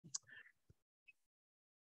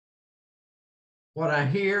what I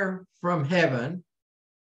hear from heaven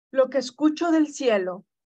lo que escucho del cielo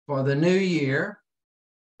for the new year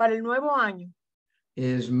para el nuevo año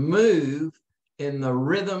is move in the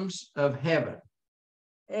rhythms of heaven.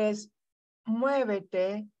 es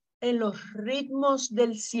muévete en los ritmos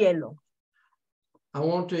del cielo. I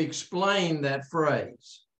want to explain that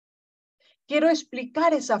phrase. Quiero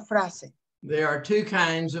explicar esa frase. There are two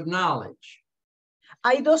kinds of knowledge.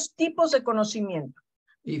 Hay dos tipos de conocimiento.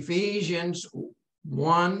 Ephesians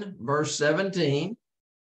 1, verse 17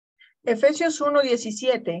 Efesios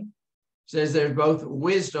 1:17 says there's both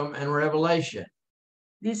wisdom and revelation.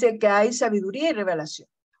 dice que hay sabiduría y revelación.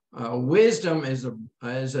 Wisdom is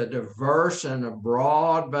a diverse and a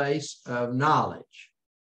broad base of knowledge.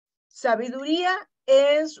 Sabiduría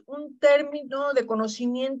es un término de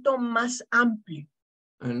conocimiento más amplio.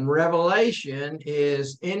 And revelation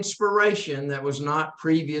is inspiration that was not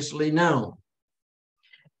previously known.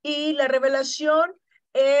 Y la revelación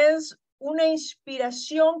es una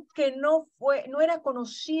inspiración que no era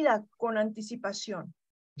conocida con anticipación.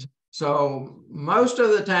 So most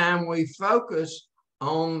of the time we focus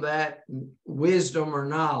on that wisdom or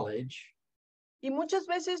knowledge. Y muchas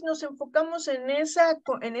veces nos enfocamos en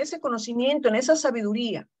ese conocimiento, en esa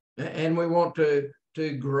sabiduría. And we want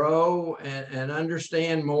to grow and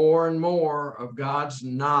understand more and more of God's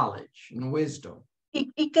knowledge and wisdom.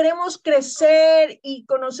 Y queremos crecer y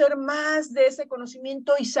conocer más de ese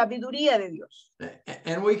conocimiento y sabiduría de Dios.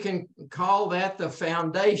 And we can call that the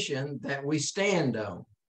foundation that we stand on.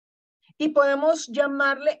 Y podemos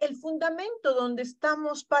llamarle el fundamento donde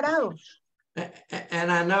estamos parados.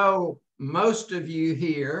 And I know most of you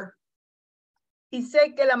here. Y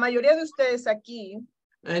sé que la mayoría de ustedes aquí.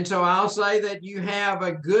 And so I'll say that you have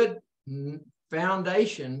a good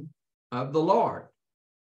foundation of the Lord.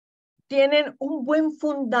 Tienen un buen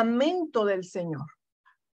fundamento del Señor.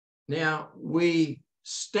 Now we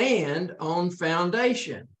stand on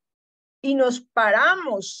foundation. Y nos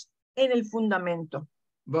paramos en el fundamento.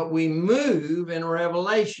 But we move in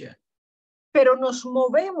revelation. Pero nos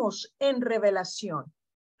movemos en revelación.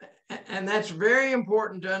 And that's very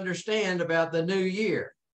important to understand about the new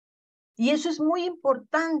year. Y eso es muy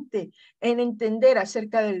importante en entender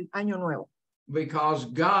acerca del año nuevo. Because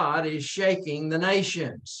God is shaking the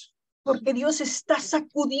nations. Porque Dios está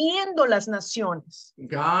sacudiendo las naciones.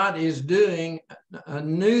 God is doing a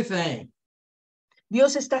new thing.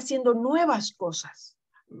 Dios está haciendo nuevas cosas.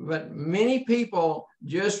 But many people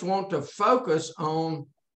just want to focus on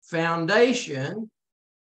foundation.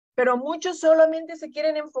 Pero muchos solamente se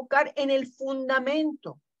quieren enfocar en el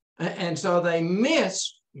fundamento. And so they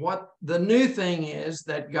miss what the new thing is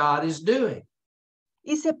that God is doing.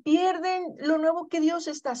 Y se pierden lo nuevo que Dios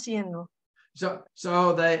está haciendo. So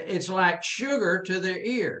it's like sugar to their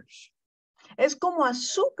ears. Es como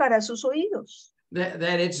azúcar a sus oídos.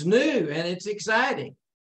 That it's new and it's exciting.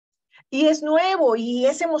 Y es nuevo y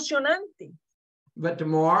es emocionante. But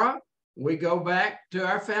tomorrow we go back to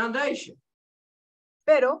our foundation.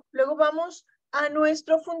 Pero luego vamos a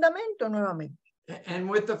nuestro fundamento nuevamente. And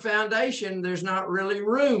with the foundation, there's not really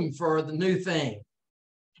room for the new thing.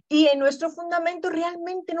 Y en nuestro fundamento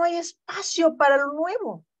realmente no hay espacio para lo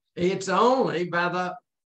nuevo. It's only by the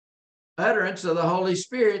utterance of the Holy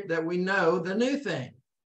Spirit that we know the new thing.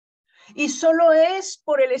 Y solo es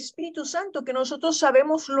por el Espíritu Santo que nosotros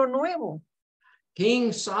sabemos lo nuevo.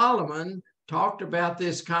 King Solomon talked about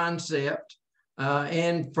this concept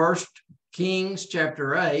in 1 Kings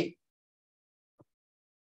chapter 8.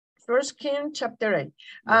 1 Kings chapter 8.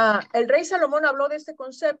 El rey Salomón habló de este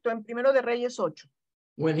concepto en 1 de Reyes 8.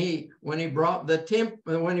 When he brought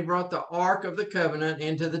the ark of the covenant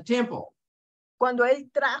into the temple. Cuando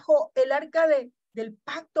él trajo el arca del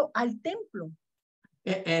pacto al templo.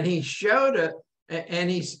 And he showed it, and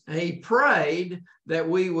he prayed that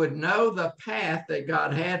we would know the path that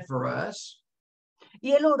God had for us.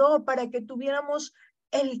 Y él oró para que tuviéramos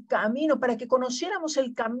el camino, para que conociéramos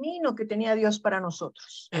el camino que tenía Dios para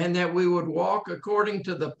nosotros. And that we would walk according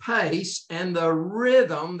to the pace and the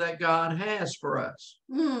rhythm that God has for us.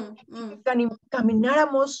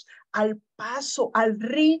 Camináramos al paso, al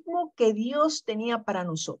ritmo que Dios tenía para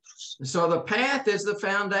nosotros. So the path is the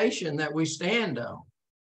foundation that we stand on.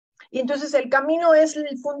 Y entonces el camino es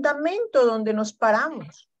el fundamento donde nos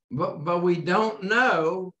paramos. But we don't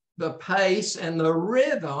know the pace and the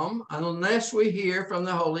rhythm unless we hear from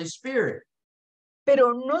the Holy Spirit.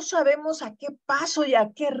 Pero no sabemos a qué paso y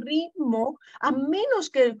a qué ritmo, a menos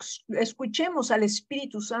que escuchemos al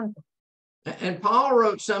Espíritu Santo. And Paul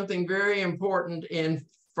wrote something very important in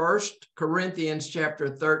 1 Corinthians chapter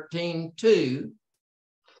 13:2.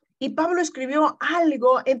 Y Pablo escribió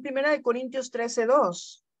algo en 1 de Corintios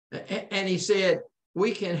 13:2. And he said,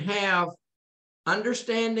 we can have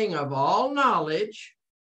understanding of all knowledge.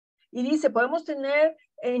 Y dice, podemos tener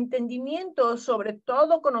entendimiento sobre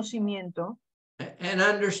todo conocimiento. And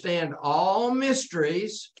understand all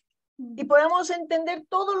mysteries. Y podemos entender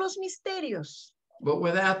todos los misterios. But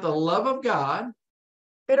without the love of God,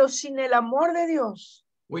 pero sin el amor de Dios,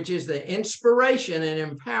 which is the inspiration and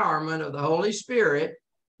empowerment of the Holy Spirit,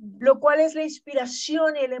 lo cual es la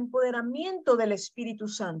inspiración y el empoderamiento del Espíritu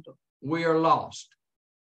Santo, we are lost.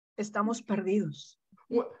 estamos perdidos.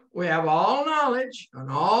 We have all knowledge and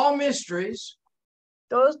all mysteries,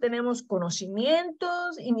 Todos tenemos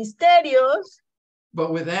conocimientos y misterios,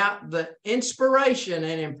 but without the inspiration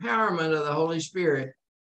and empowerment of the Holy Spirit,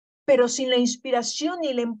 pero sin la inspiración y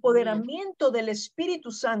el empoderamiento del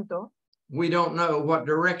Espíritu Santo, we don't know what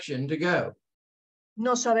direction to go.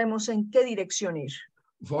 no sabemos en qué dirección ir.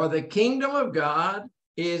 For the kingdom of God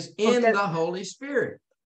is in the Holy Spirit.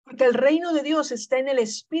 Porque el reino de Dios está en el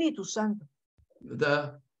Espíritu Santo.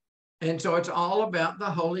 And so it's all about the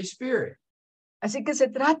Holy Spirit. Así que se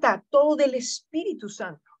trata todo del Espíritu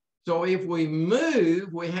Santo. So if we move,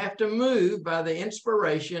 we have to move by the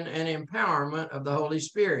inspiration and empowerment of the Holy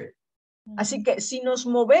Spirit. Así que si nos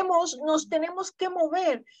movemos, nos tenemos que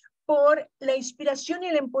mover por la inspiración y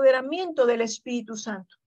el empoderamiento del Espíritu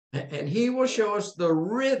Santo. And he will show us the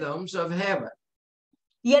rhythms of heaven.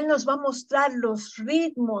 Y él nos va a mostrar los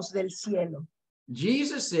ritmos del cielo.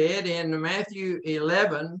 Jesus said in Matthew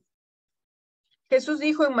 11, Jesús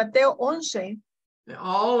dijo en Mateo 11,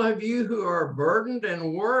 all of you who are burdened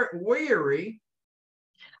and weary,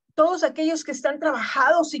 todos aquellos que están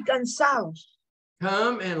trabajados y cansados,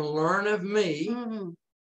 come and learn of me.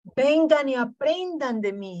 Vengan y aprendan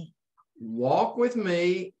de mí. Walk with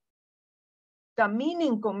me.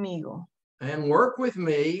 Caminen conmigo. And work with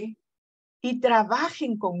me. Y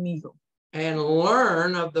trabajen conmigo. And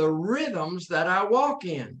learn of the rhythms that I walk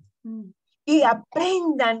in. Y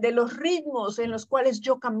aprendan de los ritmos en los cuales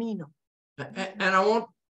yo camino. And I want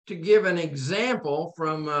to give an example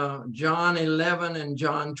from John 11 and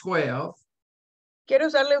John 12. Quiero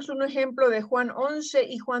darles un ejemplo de Juan 11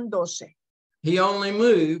 y Juan 12. He only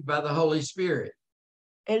moved by the Holy Spirit.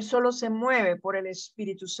 Él solo se mueve por el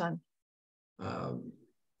Espíritu Santo.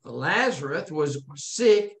 Lazarus was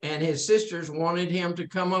sick and his sisters wanted him to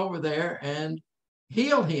come over there and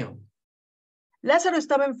heal him. Lázaro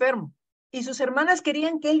estaba enfermo y sus hermanas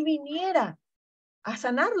querían que él viniera a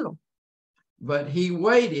sanarlo. But he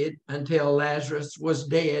waited until Lazarus was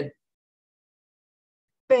dead.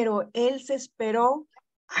 Pero él se esperó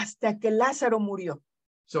hasta que Lázaro murió.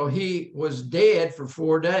 So he was dead for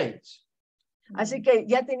 4 days. Así que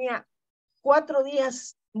ya tenía 4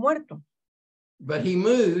 días muerto. But he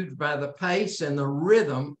moved by the pace and the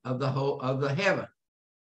rhythm of the heaven.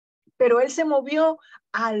 Pero él se movió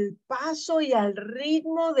al paso y al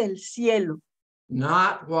ritmo del cielo.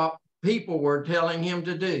 Not what people were telling him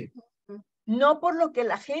to do. No por lo que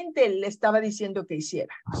la gente le estaba diciendo que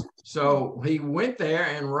hiciera. So he went there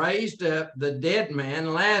and raised up the dead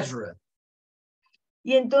man, Lazarus.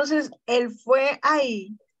 Y entonces él fue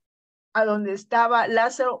ahí a donde estaba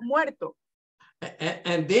Lázaro muerto.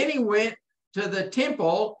 And then he went to the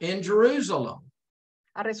temple in Jerusalem.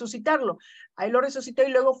 A resucitarlo. Ahí lo resucitó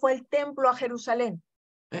y luego fue al templo a Jerusalén.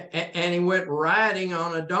 And he went riding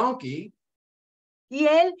on a donkey. Y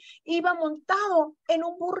él iba montado en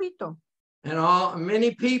un burrito. And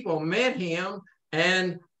many people met him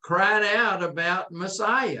and cried out about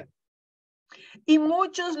Messiah. Y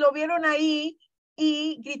muchos lo vieron ahí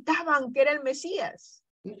y gritaban que era el Mesías.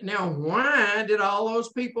 Now, why did all those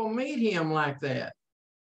people meet him like that?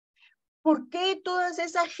 ¿Por qué toda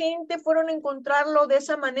esa gente fueron a encontrarlo de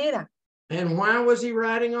esa manera? And why was he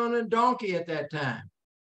riding on a donkey at that time?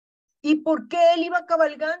 ¿Y por qué él iba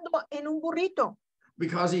cabalgando en un burrito?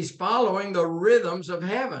 Because he's following the rhythms of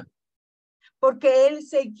heaven. Porque él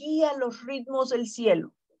seguía los ritmos del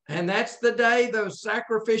cielo. And that's the day those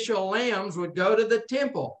sacrificial lambs would go to the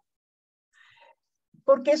temple.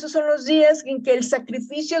 Porque esos son los días en que el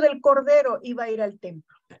sacrificio del cordero iba a ir al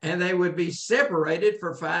templo. And they would be separated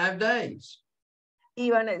for 5 days.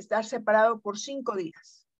 Iban a estar separados por 5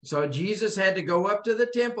 días. So Jesus had to go up to the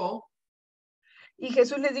temple. Y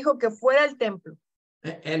Jesús les dijo que fuera al templo.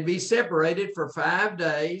 And be separated for 5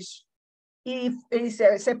 days. Y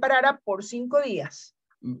se separara por 5 días.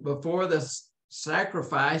 Before the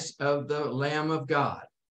sacrifice of the Lamb of God.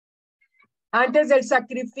 Antes del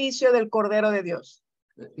sacrificio del Cordero de Dios.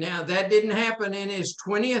 Now, that didn't happen in his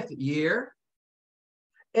 20th year.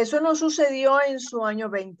 Eso no sucedió en su año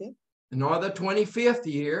 20. Nor the 25th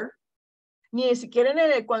year. Ni siquiera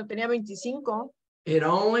en cuando tenía 25. It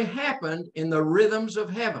only happened in the rhythms of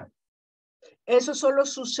heaven. Eso solo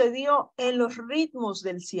sucedió en los ritmos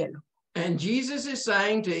del cielo. And Jesus is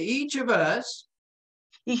saying to each of us,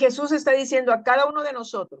 Y Jesús está diciendo a cada uno de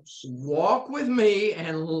nosotros, walk with me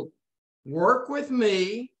and work with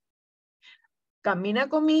me camina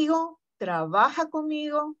conmigo, trabaja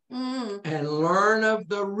conmigo and learn of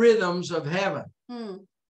the rhythms of heaven.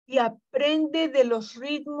 y aprende de los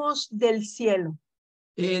ritmos del cielo.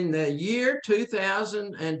 In the year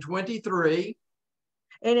 2023,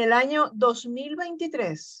 En el año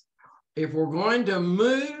 2023, if we're going to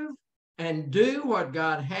move and do what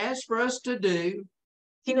God has for us to do,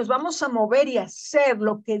 si nos vamos a mover y hacer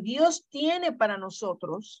lo que Dios tiene para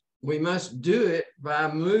nosotros, we must do it by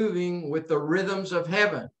moving with the rhythms of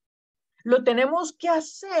heaven. lo tenemos que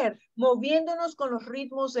hacer moviéndonos con los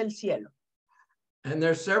ritmos del cielo. And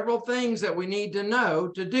there's several things that we need to know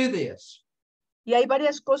to do this. Y hay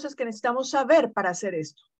varias cosas que necesitamos saber para hacer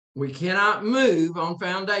esto. We cannot move on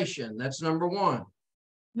foundation. That's number one.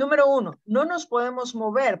 Número uno, no nos podemos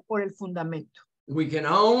mover por el fundamento. We can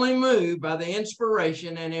only move by the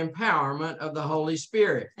inspiration and empowerment of the Holy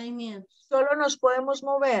Spirit. Amen. Solo nos podemos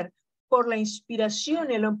mover por la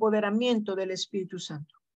inspiración y el empoderamiento del Espíritu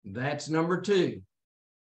Santo. That's number two.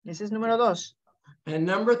 Ese es número dos. And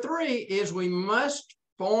number three is we must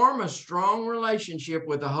form a strong relationship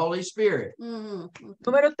with the Holy Spirit.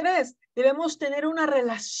 Número tres, debemos tener una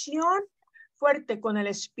relación fuerte con el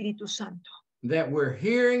Espíritu Santo. That we're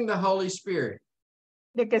hearing the Holy Spirit.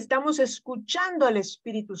 De que estamos escuchando al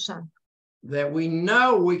Espíritu Santo. That we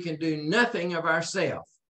know we can do nothing of ourselves.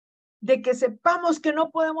 De que sepamos que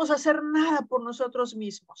no podemos hacer nada por nosotros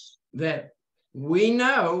mismos. That we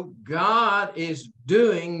know God is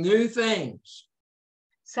doing new things.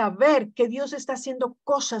 Saber que Dios está haciendo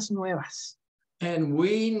cosas nuevas. And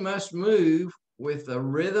we must move with the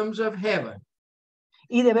rhythms of heaven.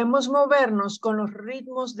 Y debemos movernos con los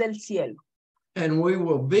ritmos del cielo. And we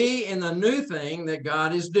will be in the new thing that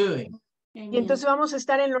God is doing. Y entonces vamos a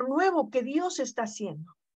estar en lo nuevo que Dios está haciendo.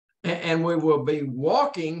 And we will be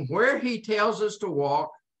walking where he tells us to walk.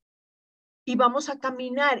 Y vamos a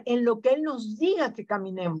caminar en lo que Él nos diga que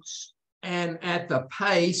caminemos. And at the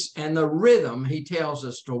pace and the rhythm he tells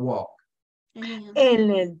us to walk. Amen.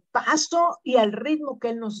 En el paso y al ritmo que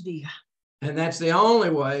Él nos diga. And that's the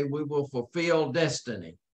only way we will fulfill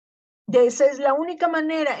destiny. De esa es la única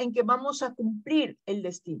manera en que vamos a cumplir el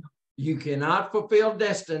destino. You cannot fulfill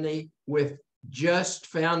destiny with just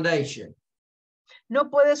foundation. No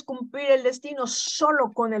puedes cumplir el destino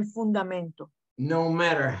solo con el fundamento. No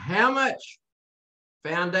matter how much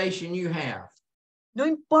foundation you have. No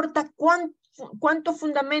importa cuánto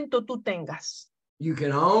fundamento tú tengas. You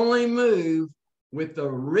can only move with the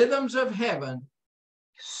rhythms of heaven.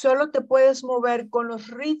 Solo te puedes mover con los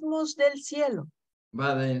ritmos del cielo.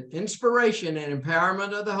 By the inspiration and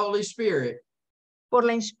empowerment of the Holy Spirit. Por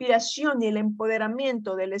la inspiración y el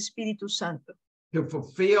empoderamiento del Espíritu Santo. To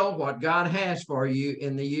fulfill what God has for you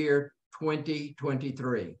in the year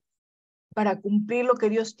 2023. Para cumplir lo que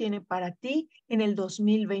Dios tiene para ti en el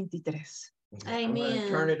 2023. I'm going to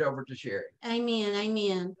turn it over to Sherry. Amen.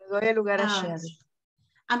 Amen. Le doy el lugar a Sherry.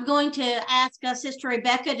 I'm going to ask Sister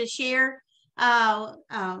Rebecca to share what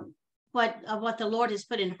the Lord has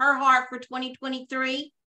put in her heart for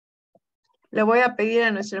 2023. Le voy a pedir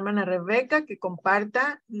a nuestra hermana Rebeca que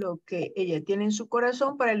comparta lo que ella tiene en su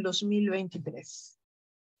corazón para el 2023.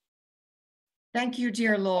 Thank you,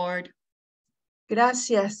 dear Lord.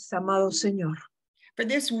 Gracias, amado Señor, for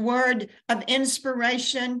this word of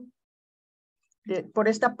inspiration. Por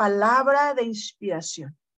esta palabra de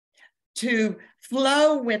inspiración. To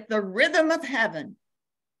flow with the rhythm of heaven.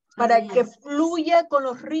 Para que fluya con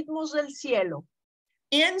los ritmos del cielo.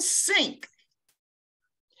 In sync.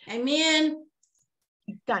 Amen.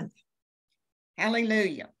 Y cante.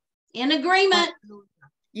 Hallelujah. In agreement.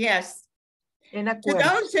 Yes. En To acuerdo.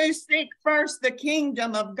 those who seek first the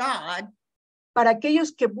kingdom of God. Para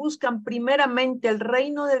aquellos que buscan primeramente el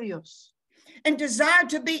reino de Dios. And desire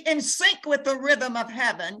to be in sync with the rhythm of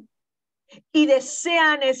heaven. Y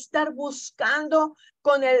desean estar buscando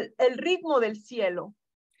con el ritmo del cielo.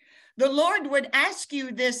 The Lord would ask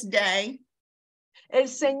you this day. El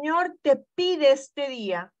Señor te pide este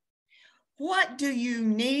día. What do you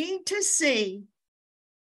need to see?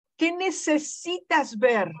 ¿Qué necesitas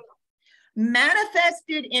ver?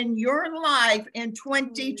 Manifested in your life in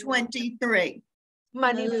 2023.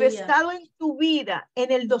 Manifestado en tu vida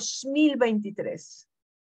en el 2023.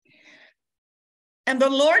 And the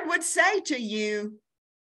Lord would say to you,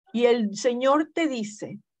 y el Señor te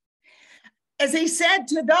dice, as he said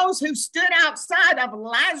to those who stood outside of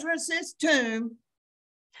Lazarus's tomb,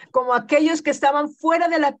 como aquellos que estaban fuera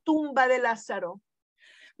de la tumba de Lázaro.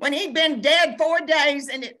 When he'd been dead 4 days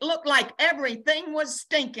and it looked like everything was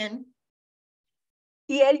stinking.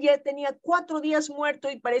 Y él ya tenía 4 días muerto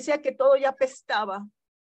y parecía que todo ya apestaba.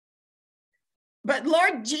 But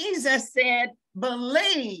Lord Jesus said,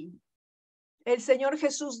 believe. El Señor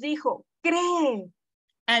Jesús dijo, cree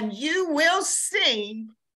And you will see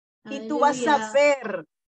y tú vas a Hallelujah. ver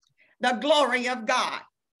the glory of God.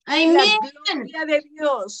 la Amen. gloria de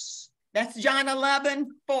Dios. That's John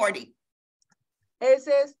 11:40. Ese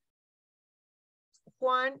es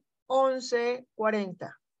Juan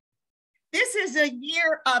 11:40. This is a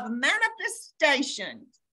year of manifestation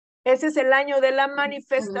Ese es el año de la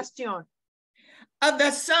manifestación of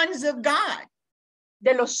the sons of God.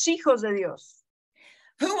 de los hijos de Dios.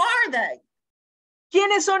 Who are they?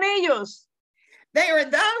 ¿Quiénes son ellos? They are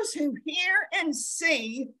those who hear and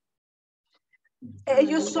see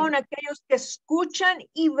Ellos son aquellos que escuchan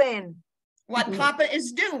y ven what Papa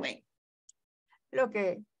is doing. lo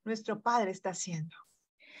que nuestro Padre está haciendo.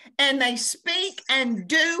 And they speak and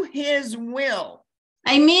do his will.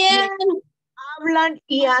 Amen. Hablan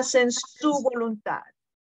y hacen su voluntad.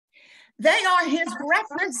 They are his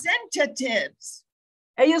representatives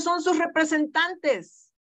Ellos son sus representantes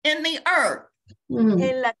in the earth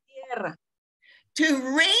en la tierra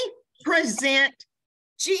to represent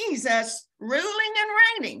Jesus ruling and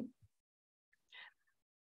reigning.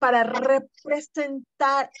 para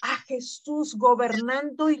representar a Jesús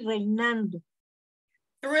gobernando y reinando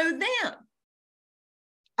Through them.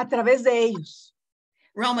 a través de ellos.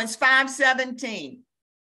 Romans 5:17.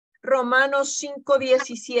 Romanos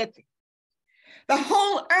 5:17. The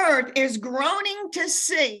whole earth is groaning to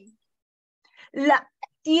see La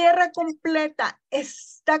tierra completa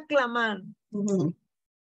está clamando.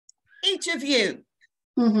 each of you,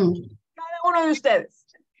 Cada uno de ustedes,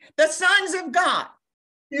 the sons of God,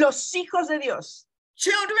 los hijos de Dios,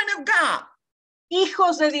 children of God,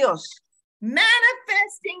 hijos de Dios,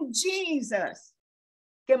 manifesting Jesus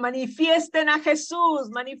que manifiesten a Jesús,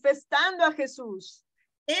 manifestando a Jesús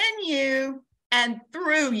in you and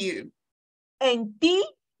through you. en ti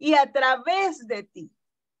y a través de ti.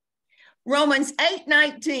 Romans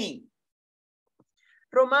 8:19.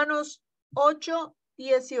 Romanos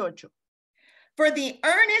 8:18. For the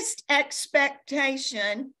earnest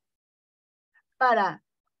expectation Para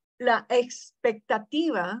la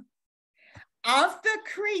expectativa of the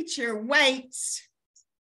creature waits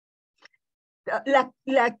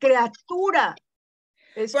la criatura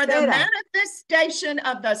for the espera manifestation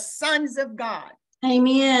of the sons of God.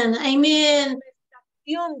 Amen. Amen.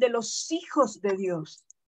 de los hijos de Dios.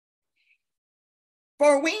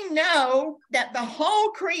 For we know that the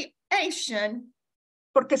whole creation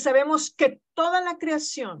Porque sabemos que toda la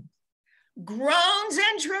creación groans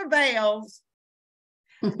and travails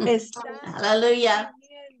está Hallelujah.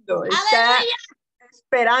 viviendo, está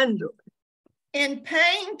esperando in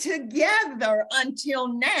pain together until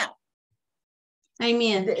now.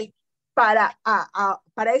 Amen.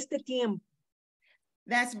 para este tiempo.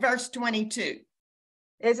 That's verse 22.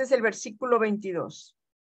 Ese es el versículo 22.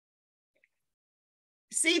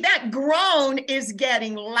 See, that groan is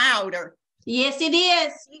getting louder. Yes, it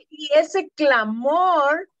is. Y ese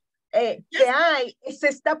clamor que hay se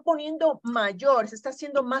está poniendo mayor, se está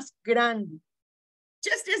haciendo más grande.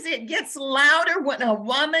 Just as it gets louder when a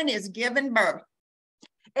woman is giving birth.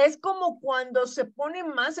 Es como cuando se pone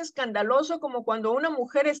más escandaloso, como cuando una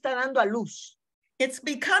mujer está dando a luz. It's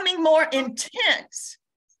becoming more intense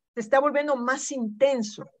Se está volviendo más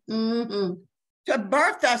intenso to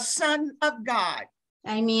birth a son of God.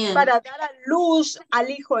 Amen. para dar a luz al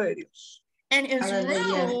Hijo de Dios. And his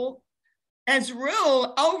Hallelujah.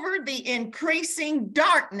 rule over the increasing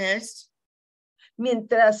darkness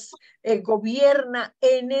Mientras gobierna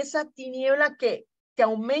en esa tiniebla que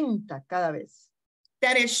aumenta cada vez.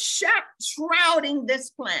 that is shrouding this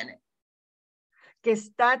planet. Que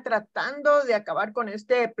está tratando de acabar con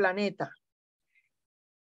este planeta.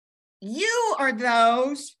 You are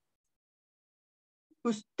those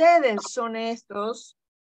Ustedes son estos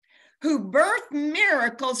who birth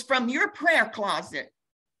miracles from your prayer closet.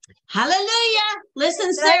 Hallelujah. Listen,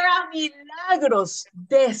 traen Sarah. milagros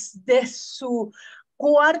desde su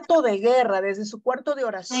cuarto de guerra, desde su cuarto de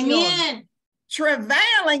oración. Amen.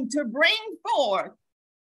 Travailing to bring forth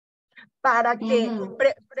Para que,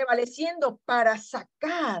 prevaleciendo para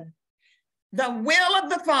sacar the will of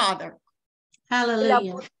the Father. la Hallelujah.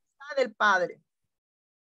 voluntad del Padre.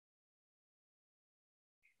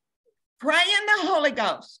 Pray in the Holy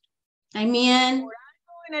Ghost. Amen.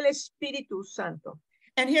 En el Espíritu Santo.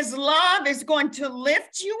 And his love is going to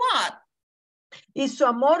lift you up Y su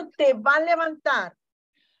amor te va a levantar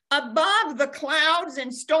above the clouds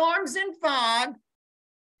and storms and fog,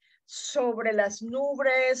 sobre las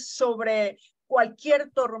nubes, sobre cualquier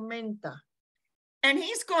tormenta. and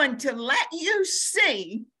he's going to let you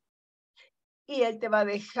see Y Él te va a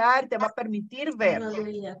dejar, te va a permitir ver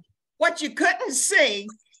Hallelujah. what you couldn't see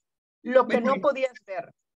lo que no podías ver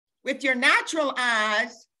with your natural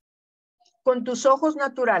eyes, con tus ojos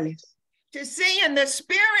naturales, to see in the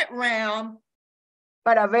spirit realm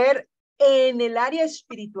para ver en el área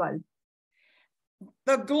espiritual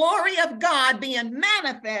the glory of God being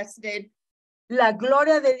manifested la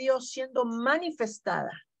gloria de Dios siendo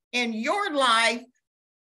manifestada in your life,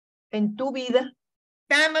 en tu vida,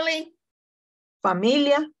 family,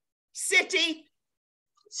 familia, city,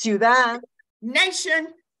 ciudad, nation,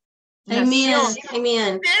 Amen. nación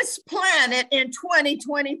Amen. this planet in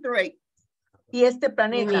 2023. y este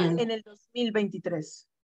planeta Amen. en el 2023.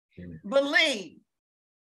 Believe,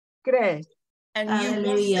 Cree. and you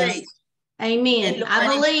will Hallelujah. see. Amen. in I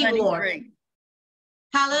believe, Lord. 2023.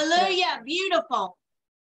 Hallelujah. Beautiful.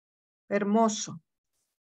 Hermoso.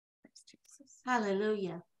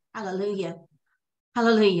 Hallelujah. Hallelujah.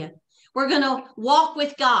 Hallelujah. We're going to walk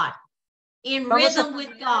with God, in Vamos a rhythm with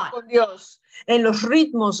caminar God. con Dios, en los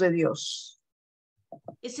ritmos de Dios.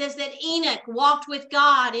 It says that Enoch walked with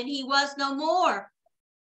God and he was no more.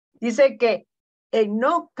 Dice que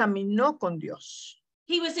Enoc caminó con Dios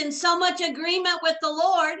He was in so much agreement with the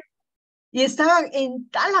Lord, y estaba en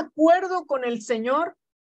tal acuerdo con el Señor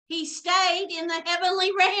he stayed in the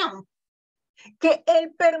heavenly realm. que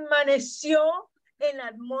él permaneció en la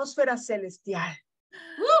atmósfera celestial.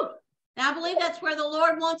 Woo! And I believe that's where the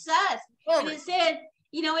Lord wants us. And Glory. it said,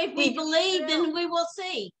 you know, if we Y yo believe, then creo- we will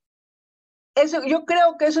see. Eso, yo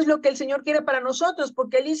creo que eso es lo que el Señor quiere para nosotros,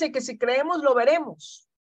 porque Él dice que si creemos, lo veremos.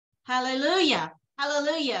 Hallelujah.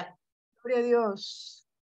 Hallelujah. Gloria a Dios.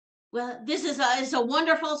 Well, this is it's a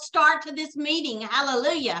wonderful start to this meeting.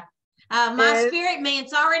 Hallelujah. My Es- spirit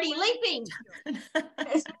man's already leaping.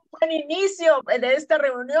 Es un buen inicio de esta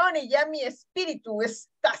reunión y ya mi espíritu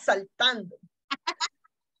está saltando.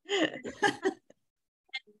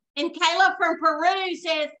 And Caleb from Peru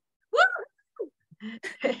says, woo!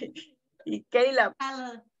 Y Keila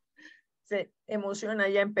Hallelujah. se emociona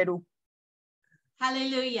allá en Perú.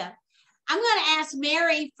 Hallelujah. I'm going to ask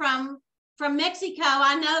Mary from Mexico.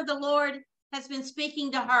 I know the Lord has been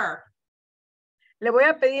speaking to her. Le voy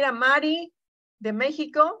a pedir a Mari de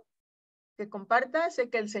México que comparta.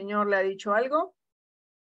 Sé que el Señor le ha dicho algo.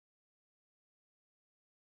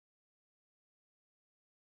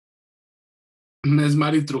 Es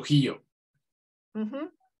Mari Trujillo. Ujú.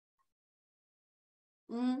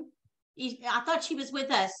 I thought she was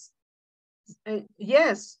with us.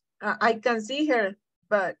 Yes, I can see her,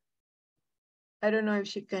 but I don't know if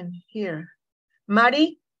she can hear.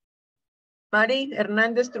 Mari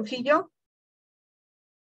Hernández Trujillo.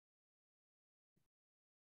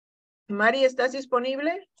 Mari, ¿estás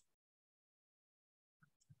disponible?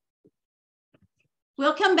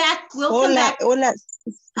 We'll come back. We'll come Hola, back. hola.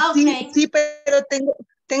 Okay. Sí, pero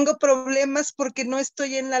tengo problemas porque no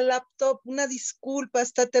estoy en la laptop. Una disculpa,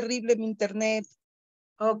 está terrible mi internet.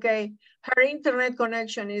 Okay, her internet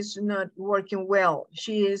connection is not working well.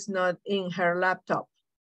 She is not in her laptop.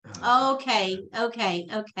 Okay.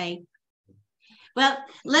 Well,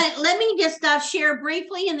 let me just share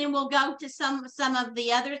briefly, and then we'll go to some of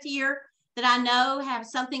the others here that I know have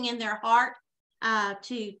something in their heart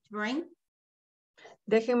to bring.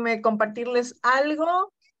 Déjenme compartirles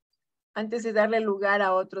algo antes de darle lugar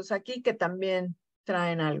a otros aquí que también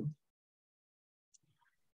traen algo.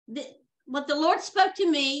 What the Lord spoke to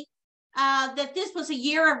me, that this was a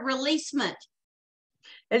year of releasement.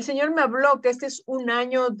 El Señor me habló que este es un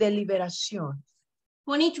año de liberación.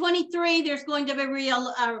 2023, there's going to be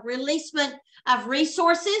a releasement of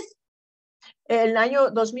resources. El año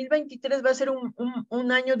 2023 va a ser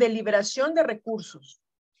un año de liberación de recursos.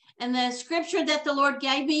 And the scripture that the Lord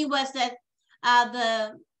gave me was that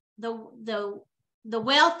the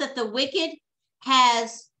wealth that the wicked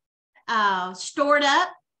has stored up.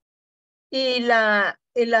 Y la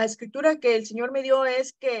escritura que el Señor me dio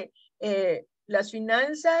es que las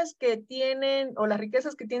finanzas que tienen o las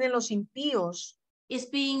riquezas que tienen los impíos is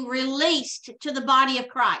being released to the body of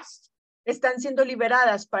Christ. están siendo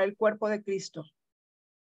liberadas para el cuerpo de Cristo.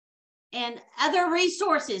 And other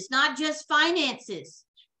resources, not just finances.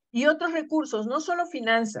 Y otros recursos, no solo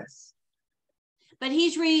finanzas. But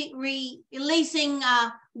he's releasing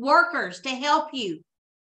workers to help you.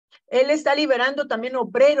 Él está liberando también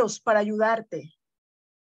obreros para ayudarte.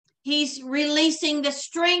 He's releasing the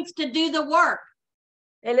strength to do the work.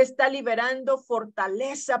 Él está liberando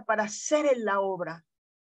fortaleza para hacer en la obra.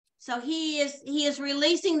 So he is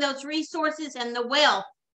releasing those resources and the wealth.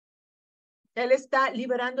 Él está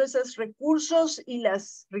liberando esos recursos y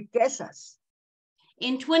las riquezas.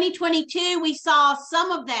 In 2022, we saw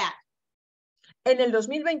some of that. En el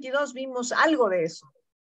 2022 vimos algo de eso.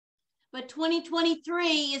 But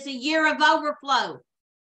 2023 is a year of overflow.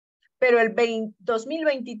 Pero el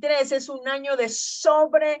 2023 es un año de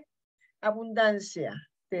sobreabundancia,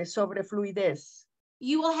 de sobrefluidez.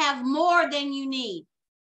 You will have more than you need.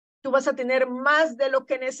 Tú vas a tener más de lo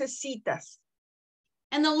que necesitas.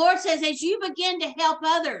 And the Lord says, as you begin to help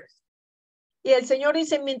others, Y el Señor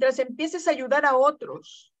dice, mientras empieces a ayudar a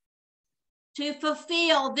otros to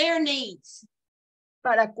fulfill their needs,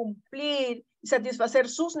 para cumplir y satisfacer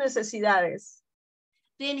sus necesidades,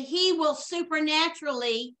 then he will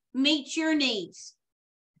supernaturally meet your needs.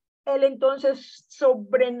 Él entonces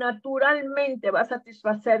sobrenaturalmente va a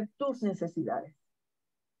satisfacer tus necesidades.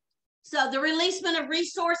 So the releasement of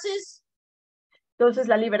resources, Entonces,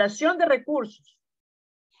 la liberación de recursos.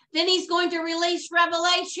 then he's going to release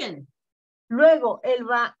revelation. Luego, Él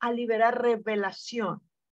va a liberar revelación.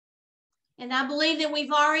 And I believe that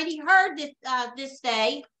we've already heard this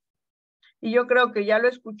day Y yo creo que ya lo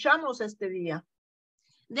escuchamos este día.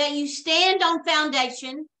 that you stand on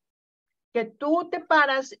foundation Que tú te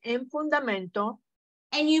paras en fundamento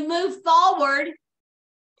and you move forward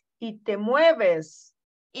y te mueves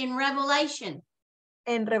in revelation.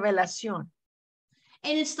 en revelación.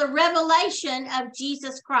 And it's the revelation of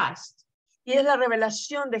Jesus Christ. Y es la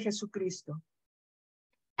revelación de Jesucristo.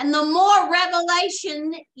 And the more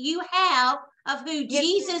revelation you have of who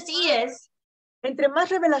Jesus is, Entre más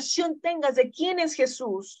revelación tengas de quién es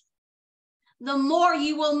Jesús, the more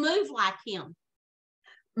you will move like him.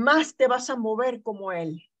 más te vas a mover como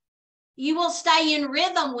Él. You will stay in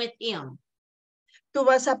rhythm with him. Tú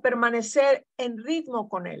vas a permanecer en ritmo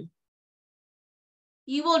con Él.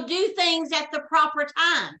 You will do things at the proper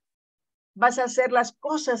time. Vas a hacer las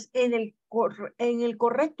cosas en el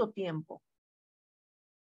correcto tiempo.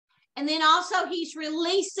 And then also he's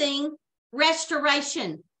releasing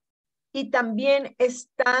restoration. Y también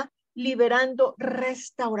está liberando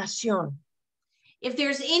restauración. If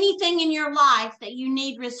there's anything in your life that you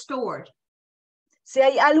need restored, Si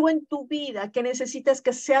hay algo en tu vida que necesitas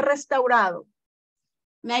que sea restaurado,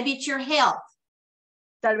 maybe it's your health,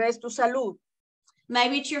 tal vez tu salud,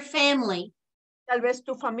 maybe it's your family, tal vez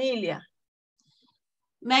tu familia,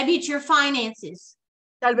 maybe it's your finances,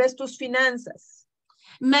 tal vez tus finanzas,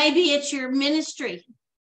 maybe it's your ministry,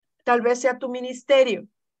 tal vez sea tu ministerio,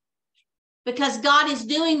 because God is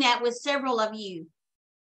doing that with several of you.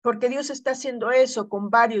 porque Dios está haciendo eso con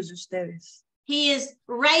varios de ustedes. He is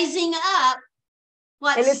raising up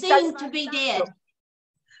what Él está seemed to be dead.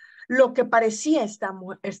 Lo que parecía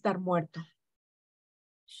estar muerto.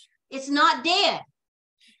 It's not dead.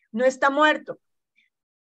 No está muerto,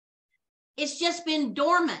 It's just been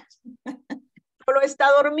dormant. solo está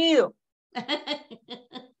dormido.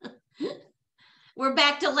 We're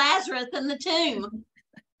back to Lazarus in the tomb.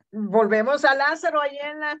 Volvemos a Lázaro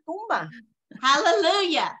allá en la tumba.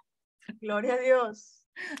 Hallelujah. Gloria a Dios.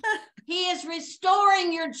 He is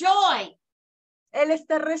restoring your joy Él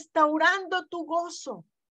está restaurando tu gozo,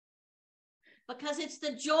 because it's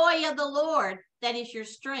the joy of the Lord that is your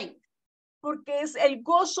strength. porque es el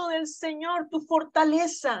gozo del Señor, tu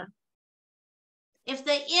fortaleza. If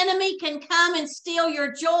the enemy can come and steal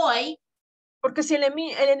your joy, Porque si el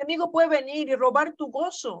enemigo puede venir y robar tu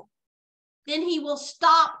gozo, then he will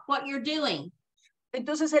stop what you're doing.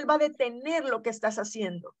 entonces Él va a detener lo que estás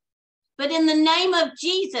haciendo. But in the name of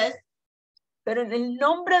Jesus, Pero en el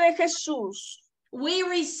nombre de Jesús, we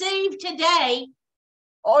receive today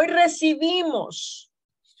hoy recibimos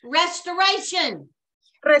restoration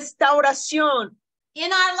restauración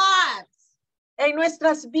in our lives en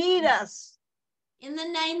nuestras vidas, in the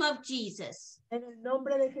name of Jesus. en el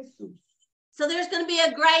nombre de Jesús. So there's going to be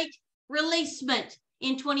a great releasement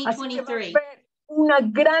in Así que va a 2023. haber una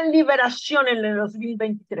gran liberación en el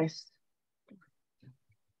 2023.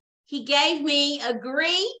 He gave me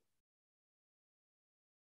agree,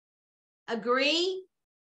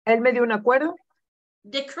 Él me dio un acuerdo,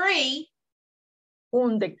 decree,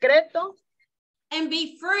 un decreto and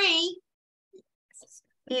be free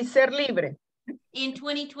y ser libre in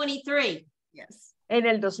 2023. Yes. en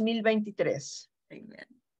el 2023. Amen.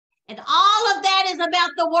 And all of that is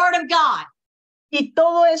about the word of God. Y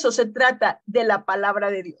todo eso se trata de la palabra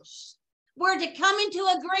de Dios. We're to come into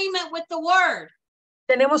agreement with the word.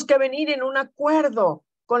 Tenemos que venir en un acuerdo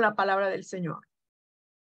con la palabra del Señor.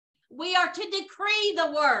 We are to decree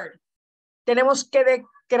the word. Tenemos que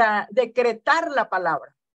decretar la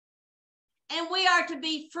palabra. And we are to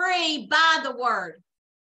be free by the word.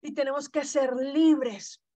 Y tenemos que ser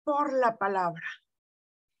libres por la palabra.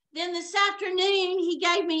 Then this afternoon, he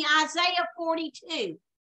gave me Isaiah 42.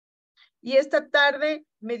 Y esta tarde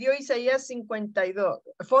me dio Isaías 42.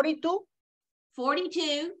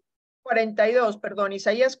 42, perdón,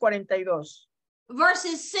 Isaías 42.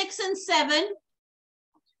 Verses 6 and 7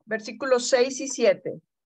 Versículos 6 y 7.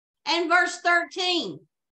 and verse 13.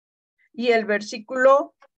 Y el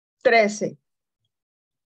versículo 13.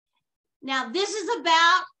 Now, this is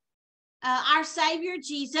about our Savior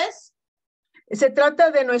Jesus Se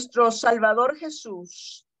trata de nuestro Salvador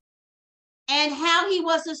Jesús and how he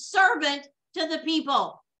was a servant to the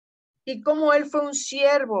people. y cómo él fue un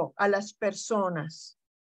siervo a las personas.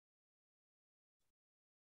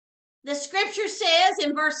 The scripture says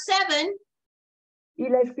in verse 7 Y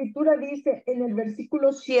la escritura dice en el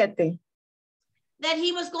versículo 7 that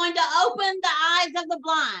he was going to open the eyes of the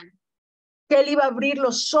blind que él iba a abrir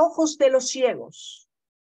los ojos de los ciegos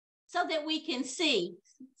so that we can see,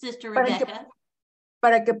 Sister Para que- Rebecca.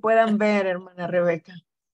 para que puedan ver, hermana Rebeca.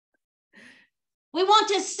 We want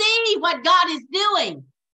to see what God is doing.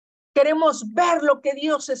 Queremos ver lo que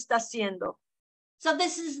Dios está haciendo. So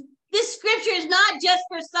this scripture is not just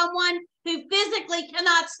for someone who physically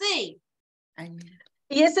cannot see. Amen.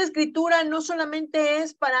 Y esa escritura no solamente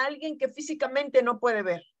es para alguien que físicamente no puede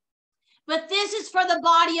ver, But this is for the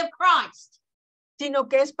body of Christ sino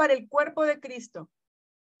que es para el cuerpo de Cristo,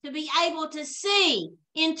 to be able to see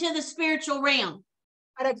into the spiritual realm.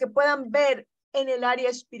 para que puedan ver en el área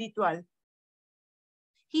espiritual.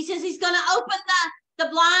 He says he's going to open the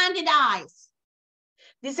blinded eyes.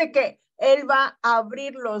 Dice que él va a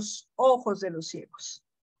abrir los ojos de los ciegos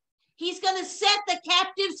He's going to set the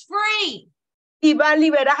captives free y va a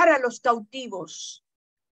liberar a los cautivos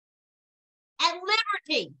at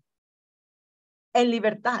liberty. en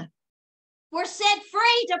libertad. We're set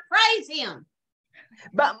free to praise him.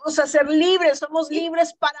 Vamos a ser libres, somos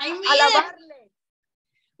libres para Amen. alabarle,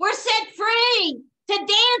 We're set free to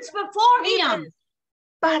dance before him. libres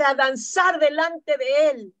para danzar delante de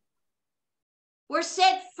él. We're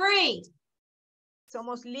set free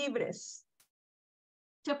Somos libres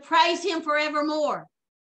to praise him forevermore.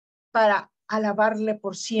 para alabarle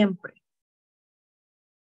por siempre.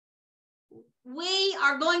 We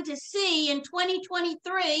are going to see in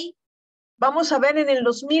 2023 Vamos a ver en el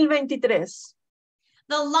 2023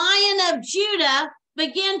 the Lion of Judah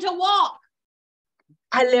begin to walk.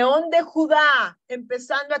 al león de Judá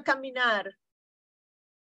empezando a caminar.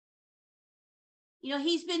 You know,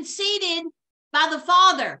 he's been seated by the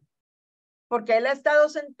Father. Porque él ha estado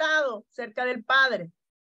sentado cerca del Padre.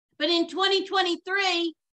 But in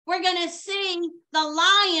 2023, we're going to see the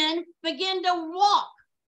lion begin to walk.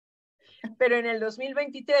 Pero en el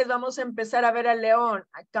 2023 vamos a empezar a ver al león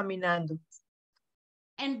caminando.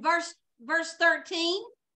 And verse 13,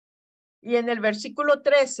 Y en el versículo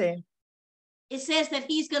 13 it says that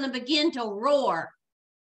he's going to begin to roar.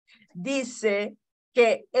 dice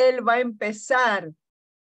que él va a empezar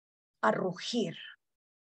a rugir.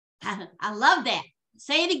 I love that.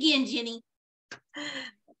 Say it again, Jenny.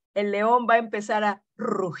 El león va a empezar a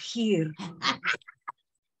rugir.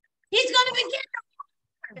 He's going to begin.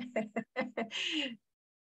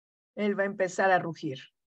 Él va a empezar a rugir.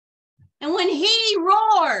 And when he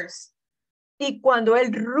roars Y cuando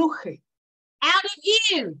él ruge out of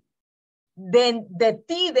you, de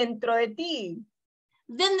ti, dentro de ti,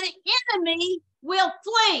 then the enemy will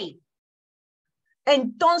flee.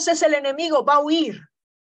 entonces el enemigo va a huir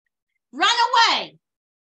Run away.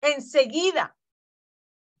 enseguida.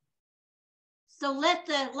 So let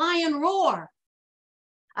the lion roar.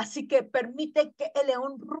 Así que permite que el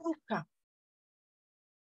león ruja.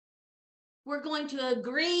 We're going to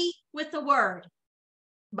agree with the word.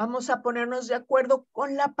 Vamos a ponernos de acuerdo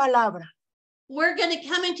con la palabra. We're going to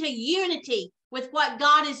come into unity with what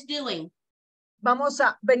God is doing. Vamos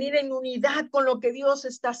a venir en unidad con lo que Dios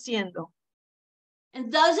está haciendo.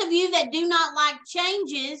 And those of you that do not like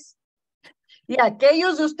changes, Y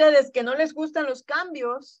aquellos de ustedes que no les gustan los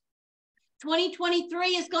cambios,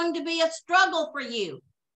 2023 is going to be a struggle for you.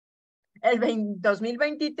 el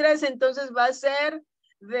 2023 entonces va a ser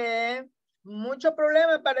de mucho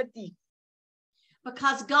problema para ti.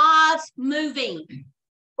 Because God's moving.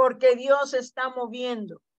 Porque Dios está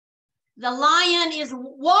moviendo. The lion is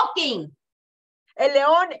walking. El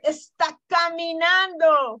león está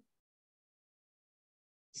caminando.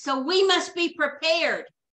 So we must be prepared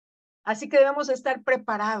Así que debemos estar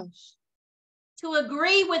preparados to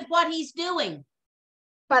agree with what he's doing.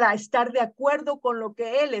 para estar de acuerdo con lo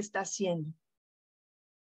que él está haciendo.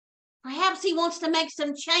 Perhaps he wants to make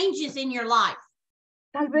some changes in your life.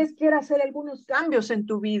 Tal vez quiera hacer algunos cambios en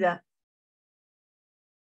tu vida.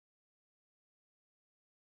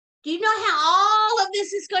 Do you know how all of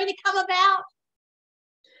this is going to come about?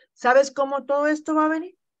 ¿Sabes cómo todo esto va a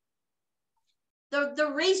venir?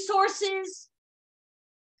 The resources,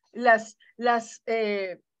 Las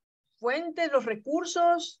fuentes, los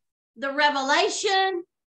recursos, the revelation,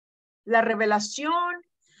 la revelación,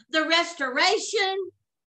 the restoration.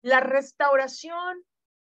 la restauración.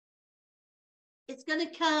 It's going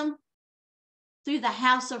to come through the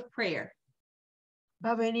house of prayer.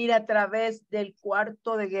 Va a venir a través del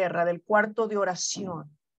cuarto de guerra, del cuarto de oración.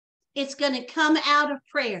 It's going to come out of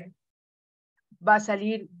prayer. Va a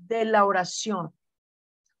salir de la oración.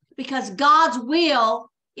 Because God's will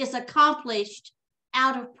is accomplished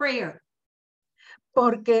out of prayer.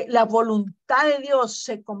 Porque la voluntad de Dios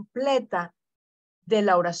se completa de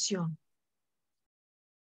la oración.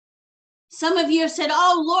 Some of you have said,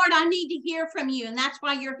 oh, Lord, I need to hear from you. And that's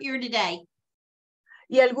why you're here today.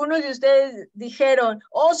 Y algunos de ustedes dijeron,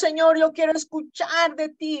 oh Señor, yo quiero escuchar de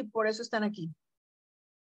ti. Por eso están aquí.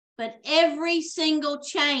 But every single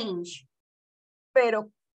change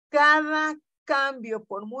Pero cada cambio,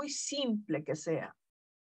 por muy simple que sea,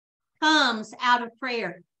 comes out of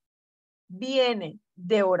prayer. viene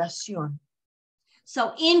de oración.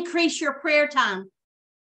 So increase your prayer time.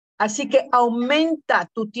 Así que aumenta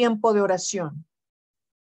tu tiempo de oración.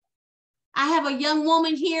 I have a young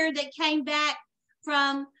woman here that came back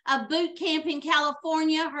from a boot camp in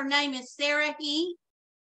California. Her name is Sarah He.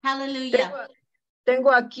 Hallelujah.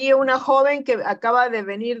 Tengo aquí una joven que acaba de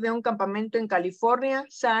venir de un campamento en California,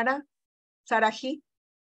 Sarah G.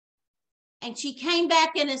 And she came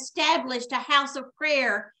back and established a house of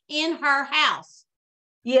prayer in her house.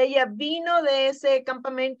 Y ella vino de ese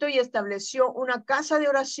campamento y estableció una casa de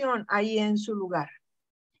oración ahí en su lugar.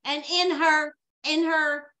 And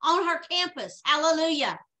on her campus.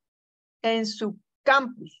 Hallelujah. En su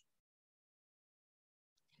campus.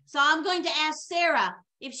 So I'm going to ask Sarah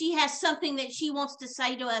if she has something that she wants to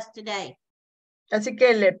say to us today. Así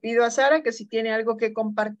que le pido a Sara que si tiene algo que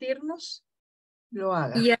compartirnos, lo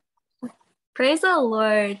haga. Yeah. Praise the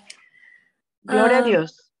Lord. Gloria a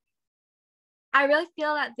Dios. I really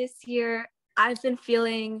feel that this year I've been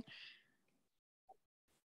feeling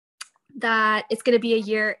that it's going to be a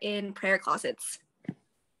year in prayer closets.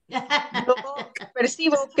 Yo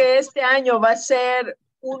percibo que este año va a ser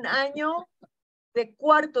un año de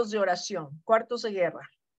cuartos de oración, cuartos de guerra.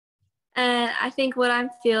 And I think what I'm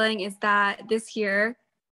feeling is that this year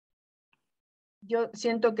Yo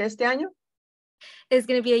siento que este año is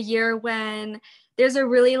going to be a year when there's a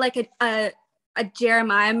really like a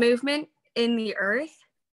Jeremiah movement in the earth.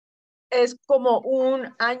 es como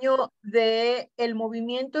un año de el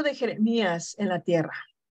movimiento de Jeremías en la tierra.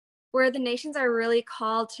 Where the nations are really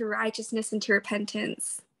called to righteousness and to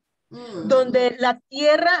repentance. Donde la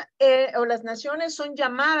tierra o las naciones son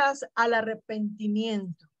llamadas al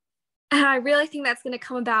arrepentimiento. And I really think that's going to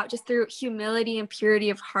come about just through humility and purity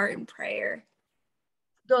of heart and prayer.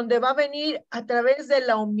 Donde va a venir a través de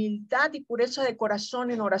la humildad y pureza de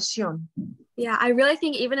corazón en oración. Yeah, I really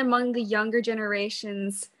think even among the younger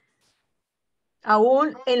generations,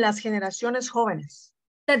 Aún en las generaciones jóvenes.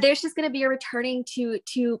 that there's just going to be a returning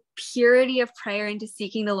to purity of prayer and to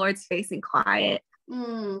seeking the Lord's face in quiet.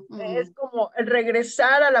 Es como el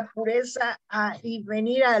regresar a la pureza y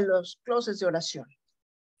venir a los closets de oración.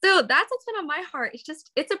 So that's what's been on my heart.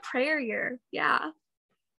 It's a prayer year. Yeah.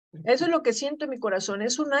 Eso es lo que siento en mi corazón.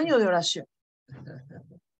 Es un año de oración.